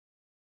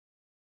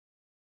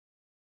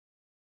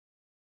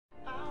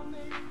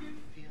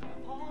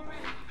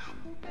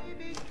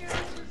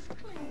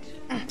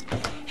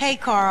Hey,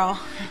 Carl.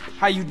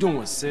 How you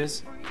doing,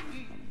 sis?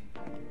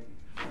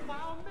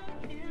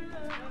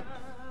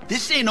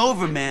 This ain't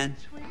over, man.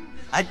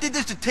 I did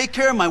this to take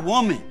care of my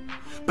woman.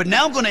 But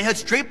now I'm gonna head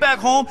straight back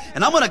home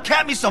and I'm gonna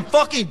cap me some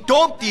fucking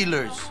dope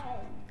dealers.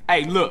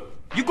 Hey, look.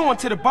 You going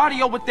to the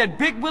barrio with that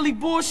Big Willie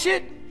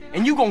bullshit,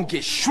 and you gonna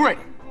get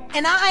shredded.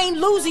 And I ain't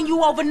losing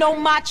you over no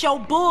macho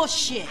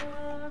bullshit.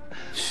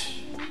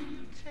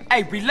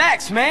 Hey,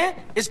 relax, man.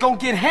 It's gonna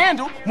get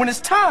handled when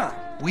it's time.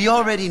 We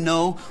already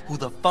know who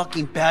the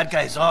fucking bad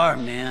guys are,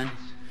 man.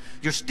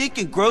 Your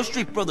stinking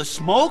grocery brother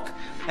Smoke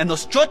and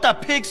those Chota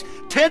pigs,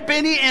 Ted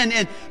Benny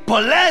and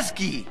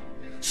Pulaski.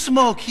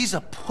 Smoke, he's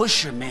a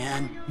pusher,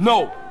 man.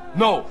 No,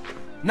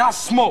 not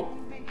Smoke.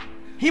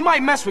 He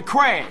might mess with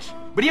Crash,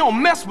 but he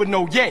don't mess with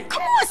no Ye.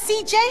 Come on,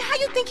 CJ. How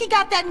you think he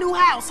got that new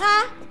house,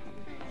 huh?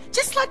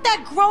 Just let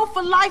that grow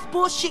for life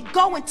bullshit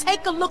go and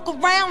take a look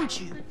around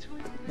you.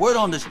 Word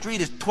on the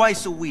street is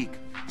twice a week.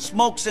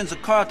 Smoke sends a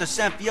car out to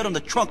San Fierro and the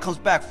trunk comes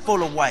back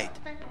full of white.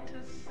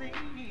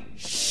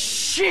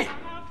 Shit!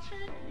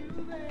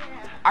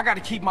 I gotta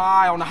keep my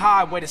eye on the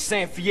highway to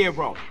San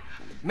Fierro.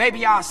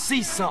 Maybe I'll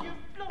see something.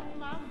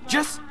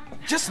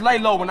 Just lay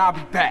low and I'll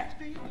be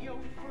back.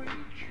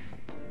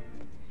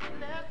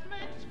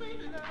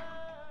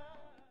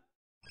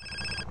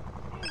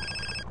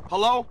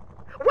 Hello?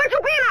 Where you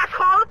been,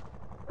 asshole?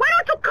 Why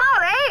don't you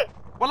call, eh?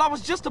 Well, I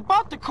was just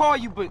about to call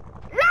you, but...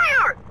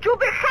 Liar! You've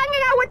been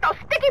hanging out with those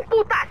sticky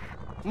putas!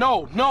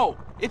 No.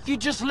 If you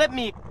just let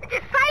me...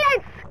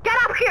 Silence! Get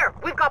up here!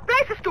 We've got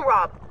places to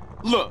rob!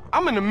 Look,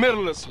 I'm in the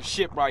middle of some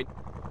shit right